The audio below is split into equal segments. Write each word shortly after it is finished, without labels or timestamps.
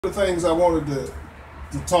The things I wanted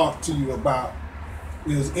to talk to you about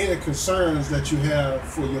is any concerns that you have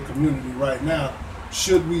for your community right now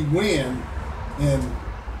should we win in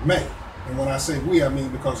May. And when I say we, I mean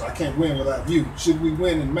because I can't win without you. Should we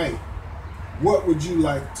win in May, what would you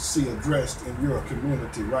like to see addressed in your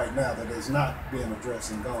community right now that is not being addressed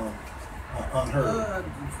and gone unheard?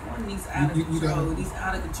 One, these out of control, these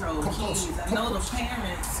out of control kids. I know the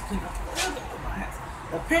parents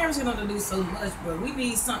the parents are gonna do so much, but we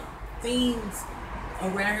need some things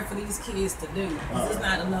around here for these kids to do. It's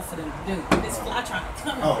not enough for them to do. This fly trying to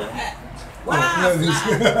come up with that. Wow,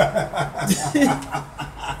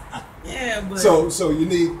 yeah, but so you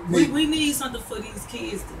need we need something for these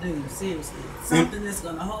kids to do. Seriously, something that's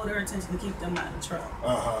gonna hold their attention and keep them out of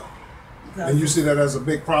trouble. And you see that as a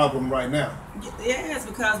big problem right now. Yes,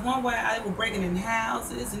 because one way they were breaking in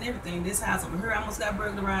houses and everything. This house over here almost got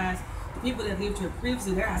burglarized. The people that lived here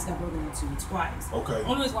previously, their house got broken into twice. Okay.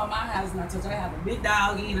 Only reason why my house is not touched, I have a big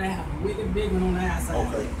dog and I have a really big one on the outside.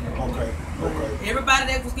 Okay. Everybody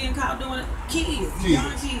that was getting caught doing it, kids,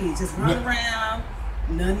 young kids, just running around.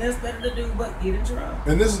 Nothing else better to do but get in trouble.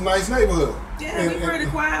 And this is a nice neighborhood. Yeah, we're pretty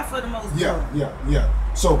quiet for the most part. Yeah.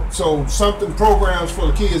 So something programs for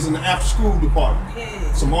the kids in the after school department.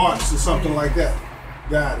 Yeah. Some arts or something like that.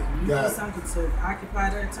 Got it. Something to occupy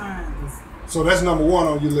their time. So that's number one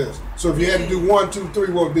on your list. So if you had to do 1, 2,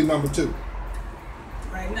 3, what would be number 2?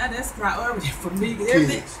 Right now, that's priority for me.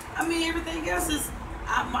 Everything else is,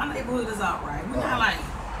 my neighborhood is all right. We're not like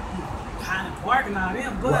behind the park and all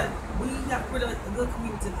them, but we got a good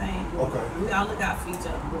community thing. We all look out for each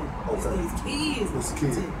other. But it's these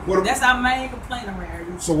kids. That's our main complaint around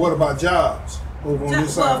here. So what about jobs over on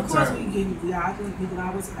this side well, of of course town? we can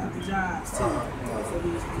always have the jobs too for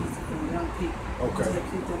these young people. To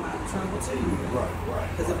keep them out of trouble too. Right.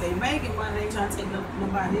 Because if they make it, why they trying to take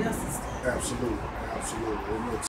nobody else's stuff? Absolutely. It makes